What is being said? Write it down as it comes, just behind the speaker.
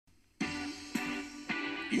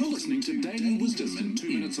You're listening to Daily Wisdom in 2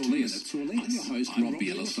 minutes or less. I'm your host, Rob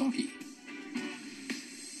Bielosocki.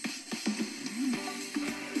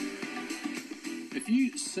 If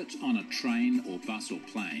you sit on a train or bus or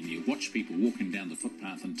plane, you watch people walking down the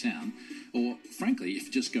footpath in town, or frankly, if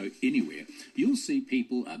you just go anywhere, you'll see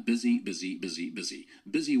people are busy.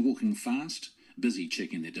 Busy walking fast, busy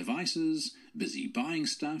checking their devices, busy buying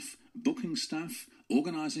stuff, booking stuff,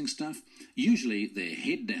 organising stuff, usually their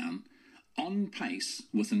head down, on pace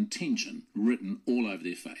with intention written all over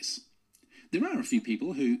their face. There are a few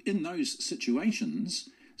people who, in those situations,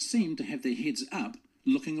 seem to have their heads up,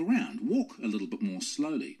 looking around, walk a little bit more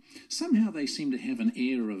slowly. Somehow they seem to have an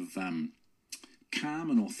air of calm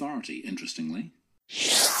and authority, interestingly.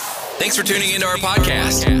 Thanks for tuning into our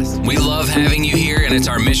podcast. We love having you here, and it's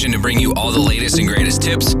our mission to bring you all the latest and greatest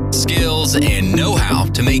tips, skills, and know-how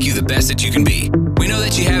to make you the best that you can be. We know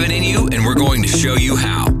that you have it in you, and we're going to show you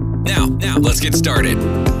how. Now, let's get started.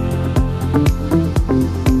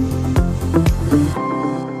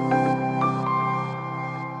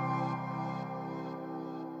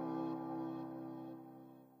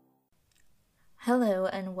 Hello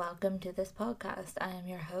and welcome to this podcast. I am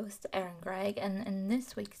your host, Erin Gregg, and in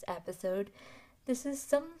this week's episode, this is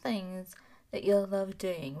some things that you'll love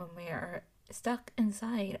doing when we are stuck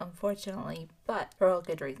inside, unfortunately, but for all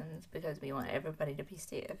good reasons, because we want everybody to be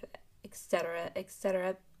safe, etc.,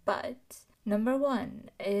 etc. But number one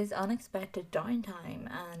is unexpected downtime,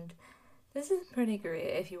 and this is pretty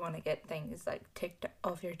great if you want to get things like ticked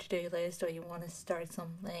off your to-do list, or you want to start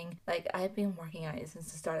something. Like, I've been working out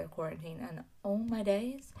since the start of quarantine, and oh my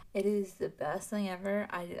days, it is the best thing ever.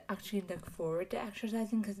 I actually look forward to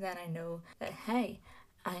exercising because then I know that, hey,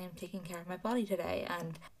 I am taking care of my body today,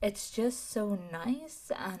 and it's just so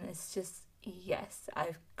nice, and it's just, yes,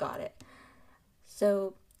 I've got it.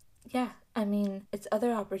 So yeah, I mean, it's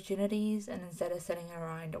other opportunities, and instead of sitting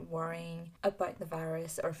around worrying about the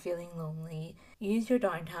virus or feeling lonely, use your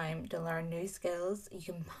downtime to learn new skills.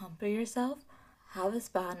 You can pamper yourself, have a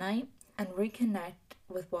spa night, and reconnect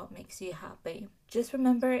with what makes you happy. Just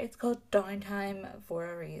remember, it's called downtime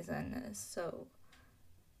for a reason, so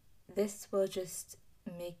this will just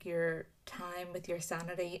make your time with your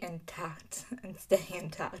sanity intact and stay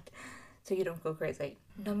intact so you don't go crazy.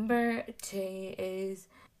 Number two is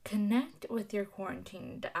connect with your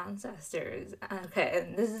quarantined ancestors. Okay,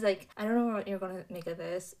 and this is like, I don't know what you're gonna make of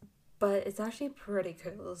this, but it's actually pretty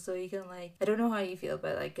cool. So you can, like, I don't know how you feel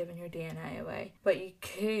about like giving your DNA away, but you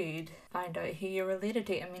could find out who you're related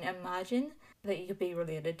to. I mean, imagine that you could be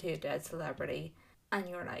related to a dead celebrity and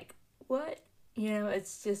you're like, what? You know,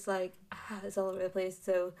 it's just like, it's all over the place.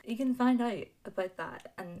 So you can find out about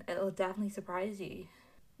that, and it'll definitely surprise you.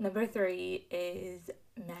 Number three is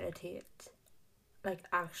meditate. Like,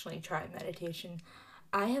 actually try meditation.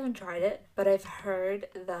 I haven't tried it, but I've heard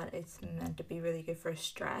that it's meant to be really good for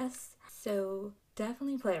stress. So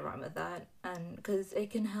definitely play around with that, and because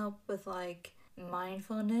it can help with like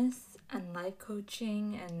mindfulness and life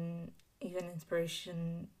coaching and even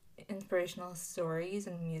inspirational stories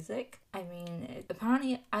and music. I mean,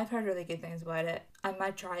 apparently I've heard really good things about it. I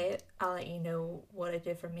might try it. I'll let you know what it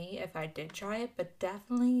did for me if I did try it, but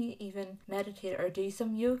definitely even meditate or do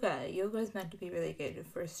some yoga. Yoga is meant to be really good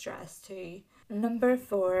for stress too. Number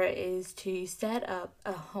four is to set up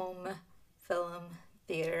a home film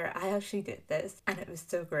theater. I actually did this and it was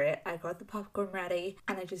so great. I got the popcorn ready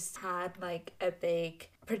and I just had like a big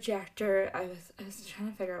projector. I was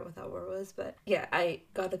trying to figure out what that word was, but yeah, I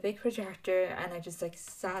got a big projector and I just like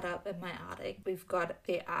sat up in my attic. We've got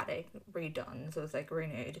the attic redone, so it's like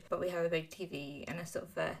renewed, but we have a big TV and a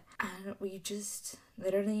sofa, and we just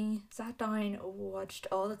literally sat down, watched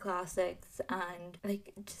all the classics, and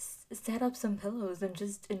like just set up some pillows and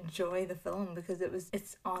just enjoy the film, because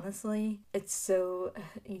it's honestly, it's so,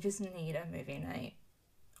 you just need a movie night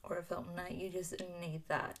or a film night. You just need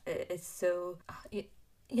that. It's so,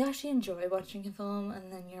 you actually enjoy watching a film, and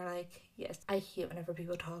then you're like, yes, I hate whenever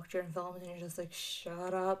people talk during films and you're just like,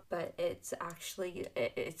 shut up, but it's actually,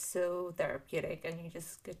 it's so therapeutic, and you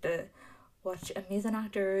just get to watch amazing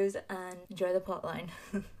actors and enjoy the plotline.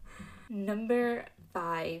 Number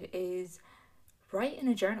five is write in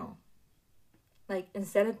a journal. Like,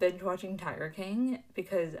 instead of binge watching Tiger King,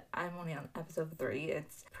 because I'm only on episode 3,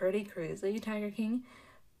 it's pretty crazy, Tiger King,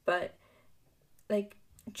 but like,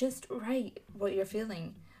 just write what you're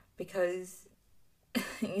feeling, because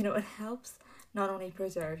you know, it helps not only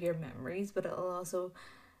preserve your memories, but it'll also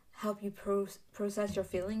help you process your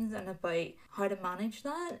feelings and about how to manage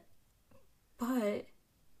that. But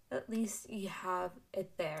at least you have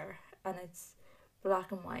it there, and it's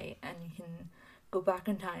black and white, and you can go back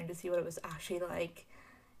in time to see what it was actually like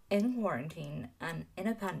in quarantine and in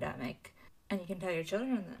a pandemic, and you can tell your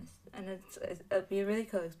children this. And it'd be a really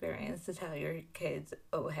cool experience to tell your kids,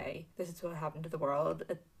 oh hey, this is what happened to the world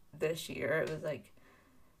this year. It was like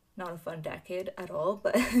not a fun decade at all,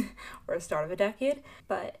 but or a start of a decade,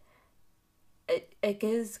 but it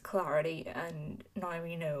gives clarity, and now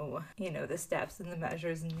we know, the steps and the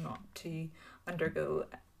measures not to undergo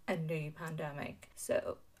a new pandemic.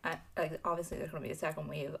 So obviously there's going to be a second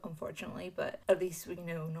wave, unfortunately, but at least we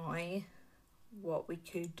know now what we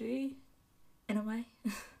could do in a way.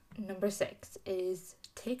 Number 6 is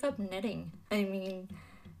take up knitting. I mean,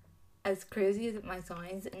 as crazy as it might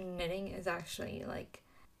sound, knitting is actually like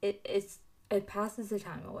it passes the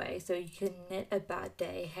time away. So you can knit a bad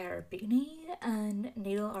day hair beanie, and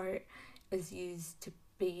needle art is used to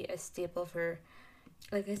be a staple for,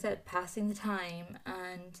 like I said, passing the time,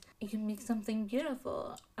 and you can make something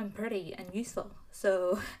beautiful and pretty and useful.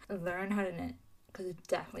 So learn how to knit, because it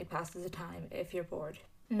definitely passes the time if you're bored.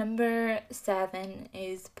 Number 7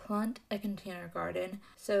 is plant a container garden.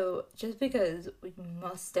 So just because we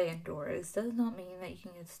must stay indoors does not mean that you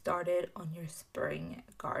can get started on your spring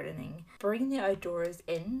gardening. Bring the outdoors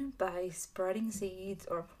in by spreading seeds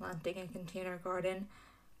or planting a container garden.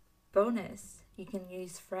 Bonus, you can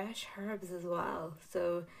use fresh herbs as well,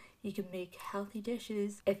 so you can make healthy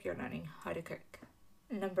dishes if you're learning how to cook.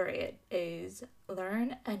 Number 8 is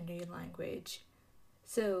learn a new language.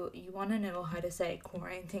 So you want to know how to say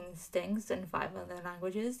quarantine stinks in 5 other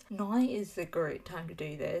languages? Now is the great time to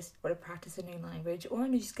do this, or to practice a new language or a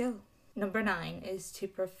new skill. Number 9 is to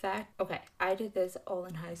perfect. Okay, I did this all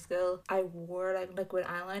in high school. I wore like liquid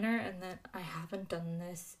eyeliner, and then I haven't done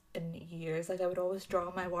this in years. Like I would always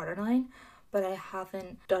draw my waterline, but I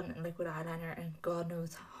haven't done liquid eyeliner in God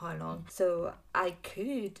knows how long. So I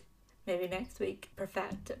could maybe next week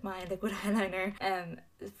perfect my liquid eyeliner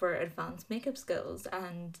for advanced makeup skills,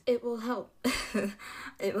 and it will help.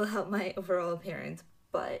 It will help my overall appearance.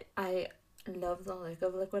 But I love the look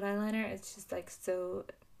of liquid eyeliner. It's just like so,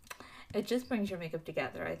 it just brings your makeup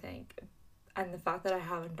together, I think. And the fact that I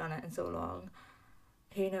haven't done it in so long,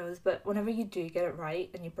 who knows. But whenever you do get it right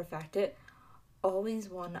and you perfect it, always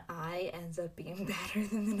one eye ends up being better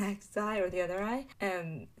than the next eye or the other eye.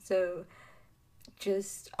 So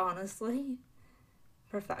just honestly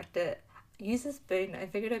perfect it. Use a spoon. I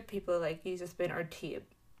figured out people like use a spoon or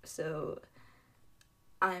tape, so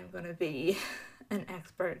I'm gonna be an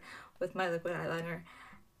expert with my liquid eyeliner.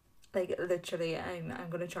 Like literally, I'm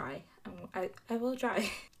gonna try. I will try.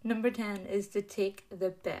 Number 10 is to take the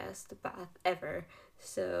best bath ever.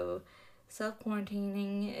 So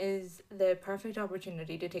self-quarantining is the perfect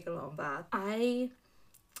opportunity to take a long bath. I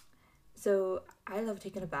love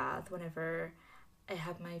taking a bath whenever I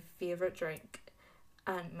have my favourite drink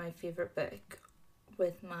and my favourite book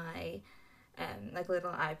with my like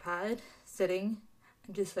little iPad sitting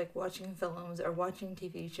and just like watching films or watching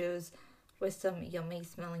TV shows with some yummy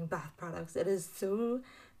smelling bath products. It is so,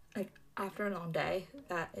 like, after a long day,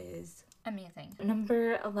 that is amazing.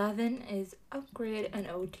 Number 11 is upgrade an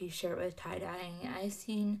old t-shirt with tie-dyeing. I've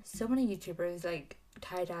seen so many YouTubers like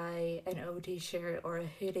tie-dye an old t-shirt or a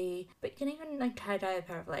hoodie, but you can even like tie-dye a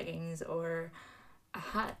pair of leggings or a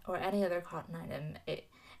hat or any other cotton item.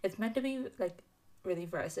 It's meant to be like really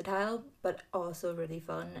versatile, but also really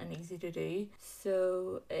fun and easy to do,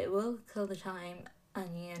 so it will kill the time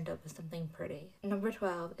and you end up with something pretty. Number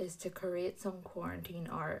 12 is to create some quarantine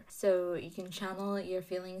art. So you can channel your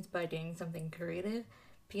feelings by doing something creative.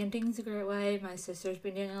 Painting's a great way. My sister's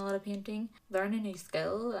been doing a lot of painting. Learn a new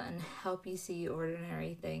skill and help you see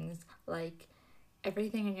ordinary things like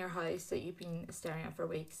everything in your house that you've been staring at for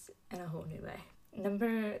weeks in a whole new way.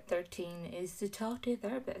 Number 13 is to talk to a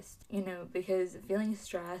therapist, because feeling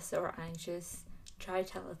stressed or anxious, try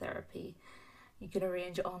teletherapy. You can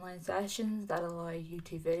arrange online sessions that allow you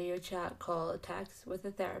to video chat, call, text with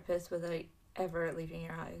a therapist without ever leaving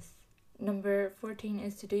your house. Number 14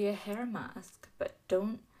 is to do a hair mask, but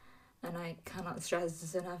don't, and I cannot stress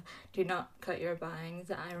this enough, do not cut your bangs.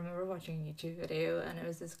 I remember watching a YouTube video and it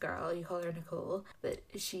was this girl, you call her Nicole, but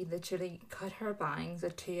she literally cut her bangs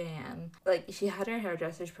at 2 a.m. Like, she had her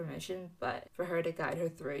hairdresser's permission, but for her to guide her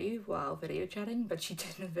through while video chatting, but she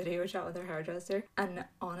didn't video chat with her hairdresser. And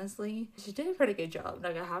honestly, she did a pretty good job,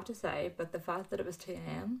 like I have to say, but the fact that it was 2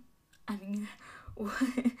 a.m, I mean,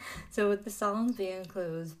 so with the salons being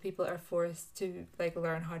closed, people are forced to like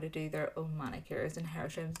learn how to do their own manicures and hair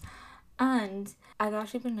trims. And I've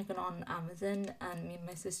actually been looking on Amazon, and me and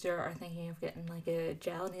my sister are thinking of getting like a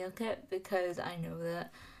gel nail kit, because I know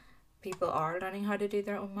that people are learning how to do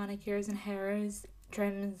their own manicures and hairs,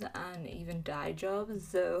 trims, and even dye jobs.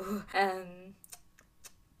 So I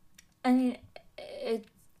mean,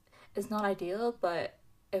 It's not ideal, but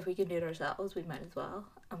if we can do it ourselves, we might as well.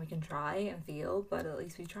 And we can try and feel, but at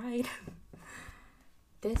least we tried.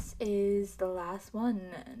 This is the last one,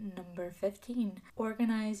 number 15.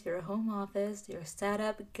 Organize your home office, your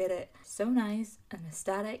setup, get it so nice and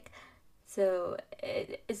aesthetic. So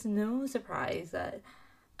it's no surprise that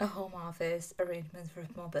a home office arrangements for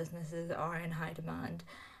small businesses are in high demand.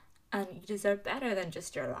 And you deserve better than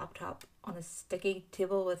just your laptop on a sticky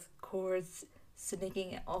table with cords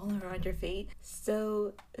snaking all around your feet.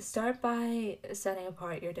 So start by setting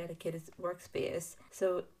apart your dedicated workspace.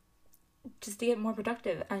 So just to get more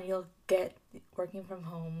productive, and you'll get working from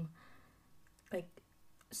home like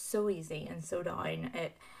so easy and so down.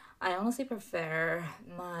 I honestly prefer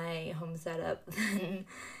my home setup than,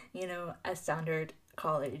 a standard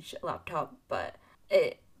college laptop, but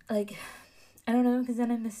it, like, I don't know, because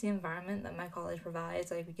then I miss the environment that my college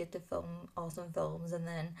provides. Like, we get to film awesome films, and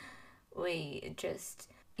then we just,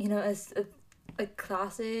 as like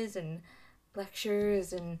classes and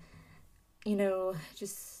lectures and,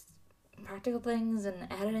 just practical things and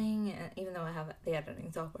editing, even though I have the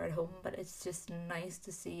editing software at home, but it's just nice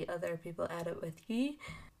to see other people edit with you,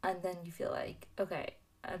 and then you feel like, okay,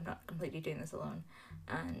 I'm not completely doing this alone,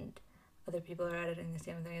 and other people are editing the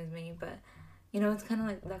same thing as me, but it's kind of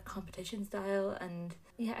like that competition style. And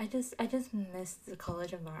yeah, I just miss the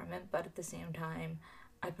college environment, but at the same time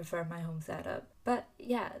I prefer my home setup. But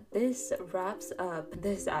yeah, this wraps up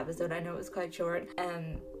this episode. I know it was quite short,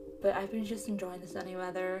 but I've been just enjoying the sunny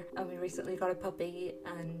weather, and we recently got a puppy,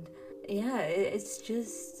 and yeah, it's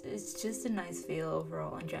just a nice feel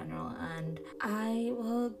overall in general. And I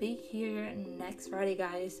will be here next Friday,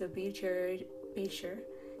 guys, so be sure,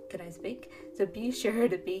 can I speak? So be sure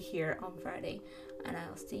to be here on Friday, and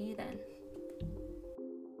I'll see you then.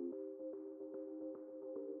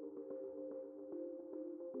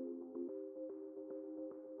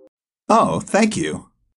 Oh, thank you.